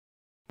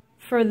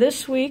For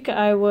this week,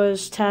 I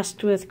was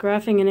tasked with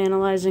graphing and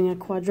analyzing a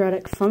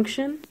quadratic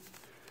function.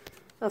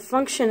 A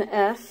function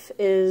f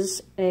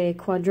is a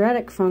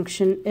quadratic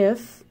function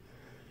if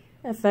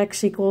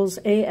fx equals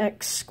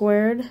ax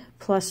squared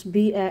plus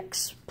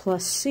bx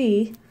plus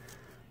c,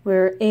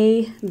 where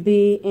a,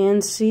 b,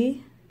 and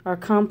c are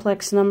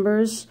complex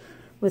numbers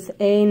with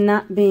a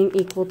not being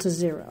equal to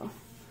 0.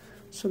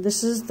 So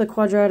this is the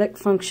quadratic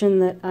function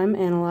that I'm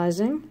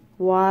analyzing.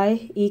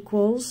 Y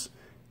equals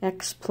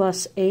x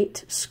plus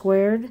 8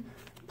 squared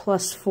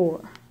plus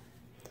 4.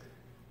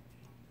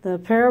 The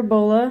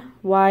parabola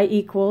y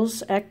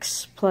equals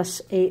x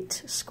plus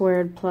 8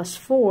 squared plus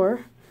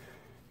 4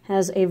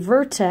 has a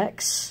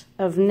vertex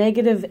of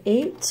negative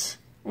 8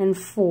 and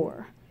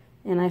 4.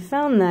 And I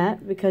found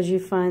that because you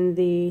find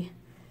the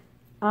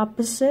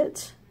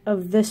opposite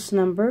of this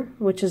number,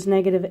 which is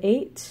negative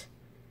 8,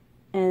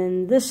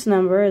 and this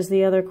number is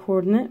the other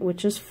coordinate,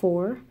 which is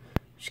 4,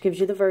 which gives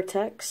you the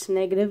vertex,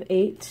 negative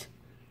 8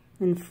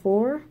 and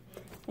 4,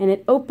 and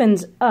it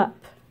opens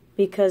up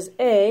because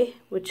a,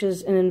 which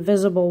is an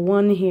invisible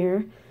 1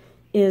 here,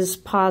 is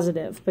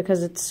positive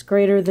because it's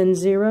greater than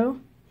 0.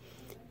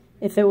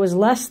 If it was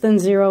less than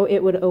 0, it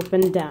would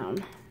open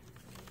down.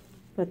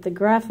 But the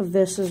graph of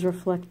this is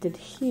reflected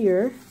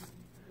here,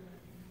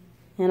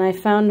 and I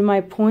found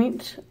my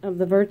point of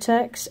the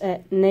vertex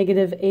at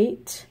negative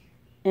 8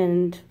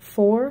 and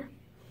 4,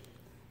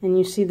 and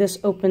you see this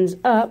opens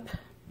up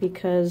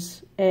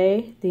because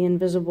a, the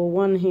invisible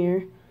 1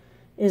 here,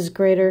 is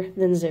greater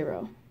than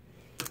 0.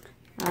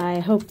 I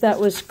hope that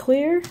was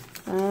clear.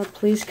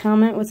 Please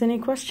comment with any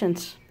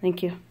questions.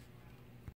 Thank you.